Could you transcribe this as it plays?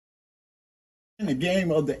in the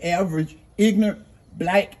game of the average ignorant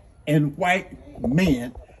black and white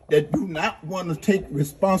man that do not want to take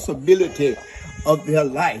responsibility of their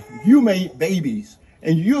life. You made babies,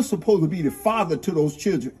 and you're supposed to be the father to those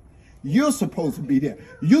children. You're supposed to be there.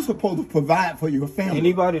 You're supposed to provide for your family.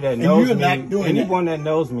 Anybody that knows me, anyone that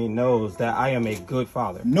knows me knows that I am a good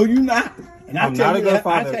father. No, you're not. And I'm not a good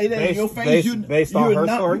father. I tell you that in your face. Based on her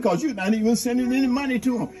story, because you're not even sending any money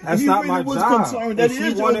to him. That's not my job. That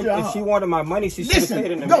is your job. If she wanted my money, she should have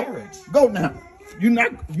stayed in the marriage. Go now. You're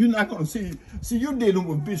not going to see. See, you're dealing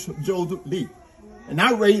with Bishop Joseph Lee. And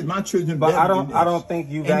I raised my children. But I don't think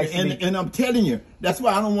you've actually. And I'm telling you, that's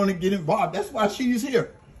why I don't want to get involved. That's why she's here.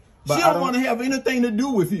 But she don't want to have anything to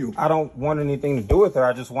do with you. I don't want anything to do with her.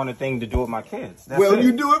 I just want a thing to do with my kids. That's well, it.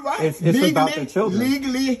 You do it right. It's legally, about the children.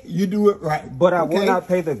 Legally, you do it right. But I will not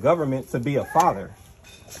pay the government to be a father.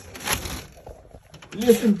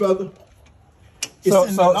 Listen, brother.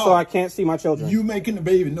 So I can't see my children. You making the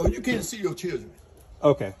baby. No, you can't see your children.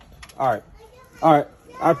 Okay. All right. All right.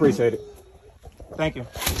 I appreciate it. Thank you.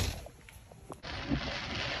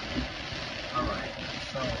 All right.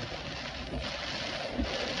 So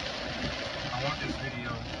I want this video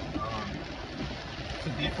to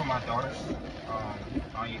be for my daughters,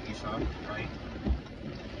 Aunia, Ishah, right?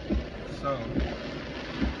 So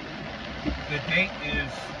the date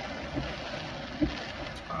is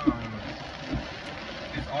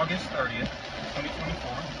August 30th,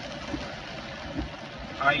 2024.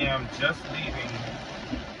 I am just leaving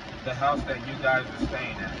the house that you guys are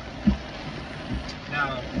staying at.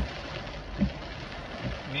 Now,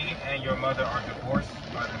 me and your mother are divorced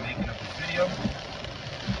by the making of this video,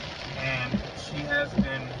 and she has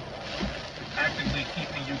been actively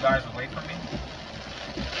keeping you guys away from me.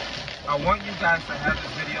 I want you guys to have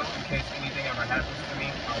this video in case anything ever happens to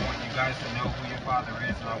me. I want you guys to know who your father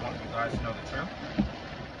is, and I want you guys to know the truth.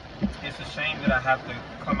 It's a shame that I have to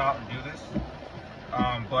come out and do this,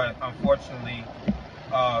 but unfortunately,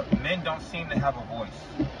 men don't seem to have a voice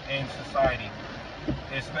in society,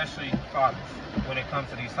 especially fathers, when it comes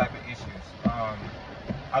to these type of issues.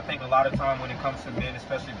 I think a lot of time when it comes to men,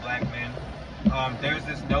 especially black men, there's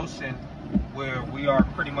this notion where we are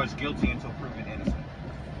pretty much guilty until proven innocent.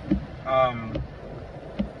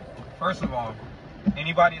 First of all,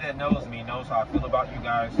 anybody that knows me knows how I feel about you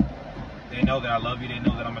guys. They know that I love you. They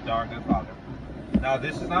know that I'm a darn good father. Now,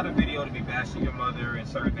 this is not a video to be bashing your mother and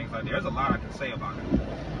certain things like that. There's a lot I can say about it.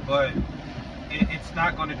 But it's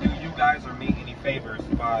not going to do you guys or me any favors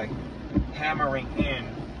by hammering in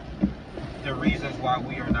the reasons why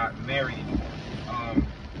we are not married anymore.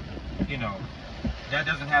 You know, that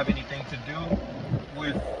doesn't have anything to do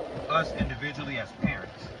with us individually as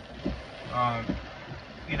parents.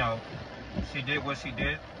 You know, she did what she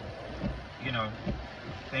did. You know,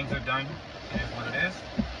 things are done. It is what it is.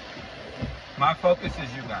 My focus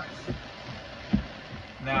is you guys.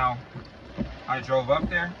 Now, I drove up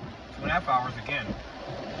there 2.5 hours again.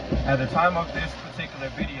 At the time of this particular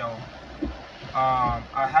video,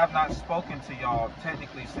 I have not spoken to y'all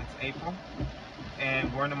technically since April,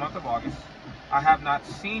 and we're in the month of August. I have not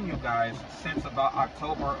seen you guys since about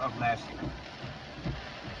October of last year.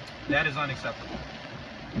 That is unacceptable.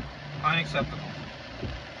 Unacceptable.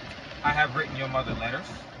 I have written your mother letters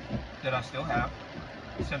that I still have.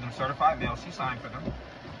 Sent them certified mail. She signed for them.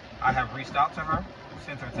 I have reached out to her,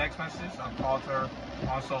 sent her text messages. I've called her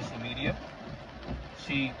on social media.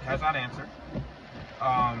 She has not answered.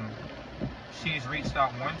 She's reached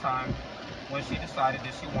out one time when she decided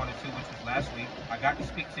that she wanted to, which was last week. I got to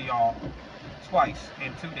speak to y'all twice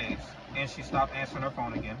in 2 days, and she stopped answering her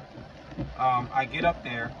phone again. I get up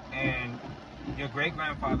there, and your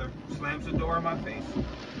great-grandfather slams the door in my face,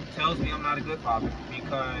 tells me I'm not a good father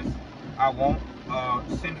because I won't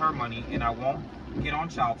send her money and I won't get on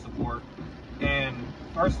child support. And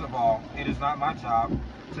first of all, it is not my job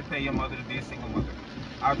to pay your mother to be a single mother.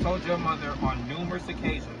 I've told your mother on numerous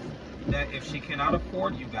occasions that if she cannot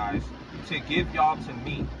afford you guys to give y'all to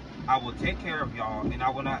me, I will take care of y'all and I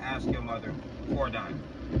will not ask your mother for a dime.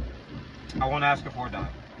 I won't ask her for a dime.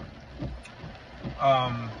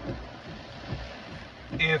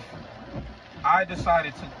 If I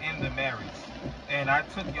decided to end the marriage and I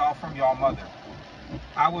took y'all from y'all mother,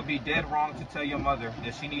 I would be dead wrong to tell your mother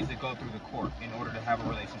that she needs to go through the court in order to have a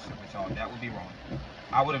relationship with y'all. That would be wrong.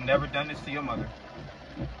 I would have never done this to your mother.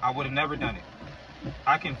 I would have never done it.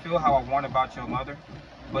 I can feel how I want about your mother,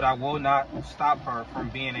 but I will not stop her from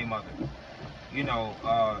being a mother. You know,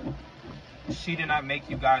 she did not make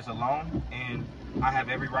you guys alone, and I have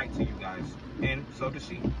every right to you guys, and so does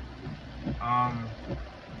she.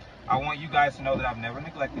 I want you guys to know that I've never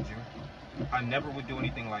neglected you. I never would do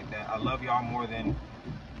anything like that. I love y'all more than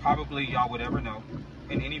probably y'all would ever know.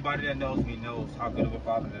 And anybody that knows me knows how good of a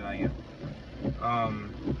father that I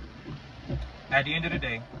am. At the end of the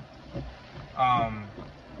day, I'm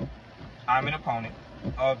an opponent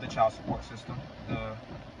of the child support system, the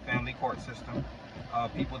family court system.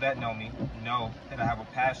 People that know me know that I have a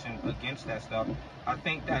passion against that stuff. I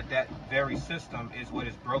think that that very system is what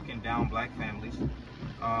has broken down black families.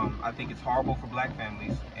 I think it's horrible for black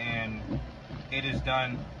families, and it has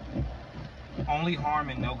done only harm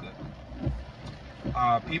and no good.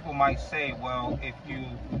 People might say, well, if you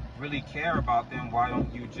really care about them, why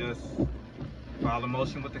don't you just file a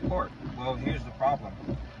motion with the court? Well, here's the problem.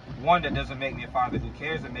 One, that doesn't make me a father who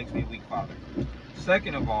cares, it makes me a weak father.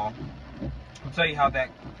 Second of all, I'll tell you how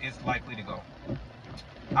that is likely to go.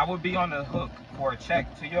 I would be on the hook for a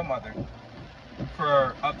check to your mother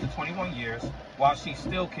for up to 21 years while she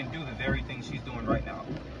still can do the very thing she's doing right now.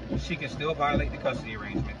 She can still violate the custody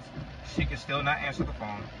arrangements. She can still not answer the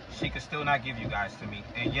phone. She can still not give you guys to me.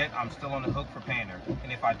 And yet I'm still on the hook for paying her.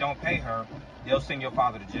 And if I don't pay her, they'll send your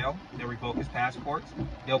father to jail. They'll revoke his passports.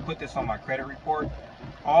 They'll put this on my credit report.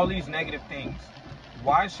 All these negative things.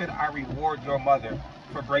 Why should I reward your mother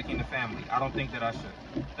for breaking the family? I don't think that I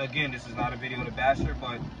should. Again, this is not a video to bash her,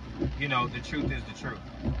 but you know, the truth is the truth.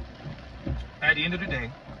 At the end of the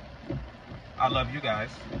day, I love you guys.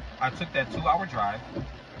 I took that 2-hour drive.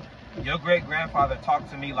 Your great grandfather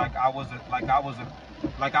talked to me like I was an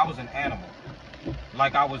animal,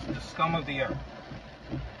 like I was the scum of the earth.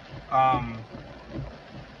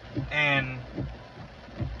 And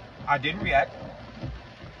I didn't react.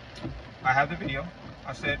 I have the video.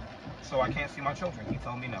 I said, so I can't see my children. He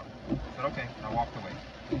told me no. I said, okay, and I walked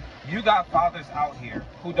away. You got fathers out here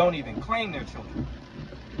who don't even claim their children.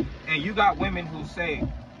 And you got women who say,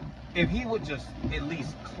 if he would just at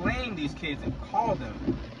least claim these kids and call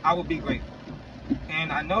them, I would be grateful.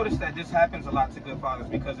 And I noticed that this happens a lot to good fathers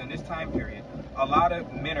because in this time period, a lot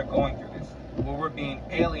of men are going through this, where we're being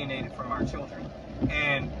alienated from our children.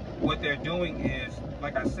 And what they're doing is,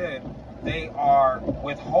 like I said, they are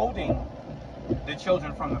withholding the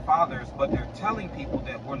children from the fathers, but they're telling people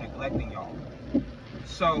that we're neglecting y'all.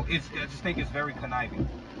 So I just think it's very conniving,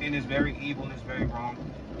 and it's very evil, and it's very wrong.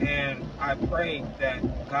 And I pray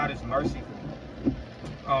that God is merciful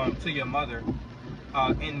to your mother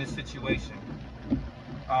in this situation.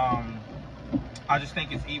 I just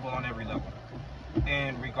think it's evil on every level.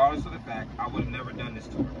 And regardless of the fact, I would have never done this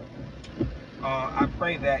to her. I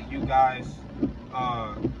pray that you guys,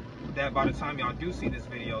 that by the time y'all do see this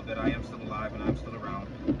video, that I am still alive and I'm still around.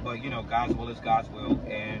 But you know, God's will is God's will,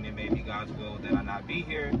 and it may be God's will that I not be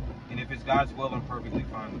here. And if it's God's will, I'm perfectly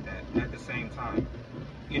fine with that. At the same time,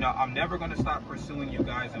 you know, I'm never going to stop pursuing you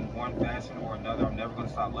guys in one fashion or another. I'm never going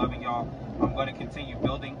to stop loving y'all. I'm going to continue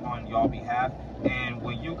building on y'all behalf. And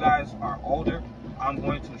when you guys are older, I'm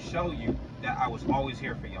going to show you that I was always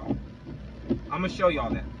here for y'all. I'm going to show y'all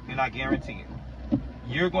that, and I guarantee it.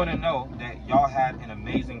 You're going to know that y'all had an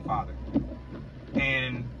amazing father.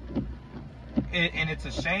 And it's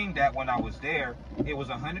a shame that when I was there, it was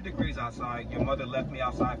 100 degrees outside. Your mother left me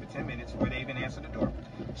outside for 10 minutes before they even answered the door.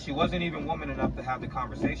 She wasn't even woman enough to have the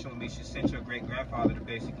conversation with me. She sent your great grandfather to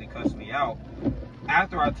basically cuss me out.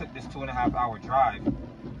 After I took this 2.5-hour drive,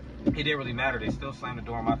 it didn't really matter. They still slammed the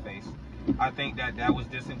door in my face. I think that that was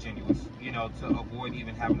disingenuous, you know, to avoid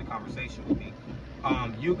even having a conversation with me.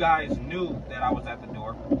 You guys knew that I was at the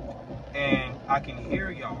door, and I can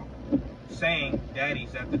hear y'all saying,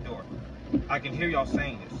 Daddy's at the door. I can hear y'all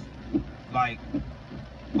saying this. Like,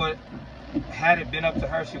 but had it been up to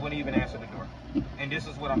her, she wouldn't even answer the door. And this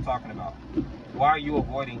is what I'm talking about. Why are you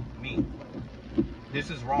avoiding me? This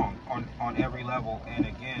is wrong on every level. And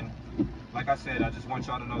again, like I said, I just want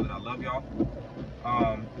y'all to know that I love y'all.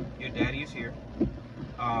 Your daddy is here.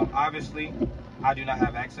 Obviously, I do not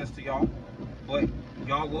have access to y'all, but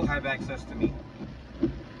y'all will have access to me.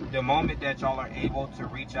 The moment that y'all are able to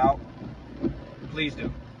reach out, please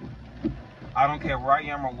do. I don't care where I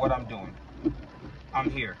am or what I'm doing. I'm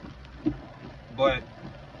here. But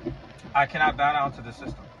I cannot bow down to the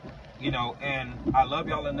system, you know, and I love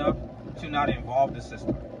y'all enough to not involve the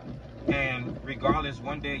system. And regardless,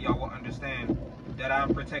 one day y'all will understand that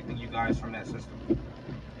I'm protecting you guys from that system.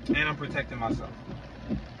 And I'm protecting myself.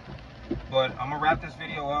 But I'm gonna wrap this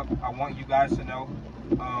video up. I want you guys to know,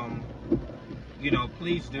 you know,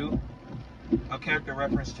 please do a character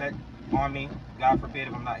reference check on me. God forbid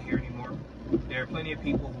if I'm not here anymore. There are plenty of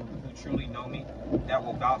people who truly know me that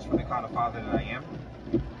will vouch for the kind of father that I am.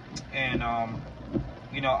 And,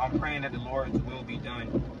 you know, I'm praying that the Lord's will be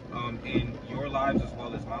done in your lives as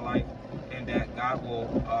well as my life, and that God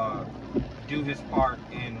will do his part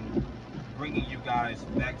in bringing you guys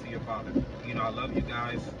back to your father. You know, I love you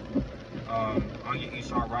guys. Aunia,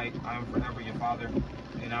 Ishah, Wright, I am forever your father,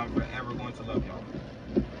 and I'm forever going to love y'all.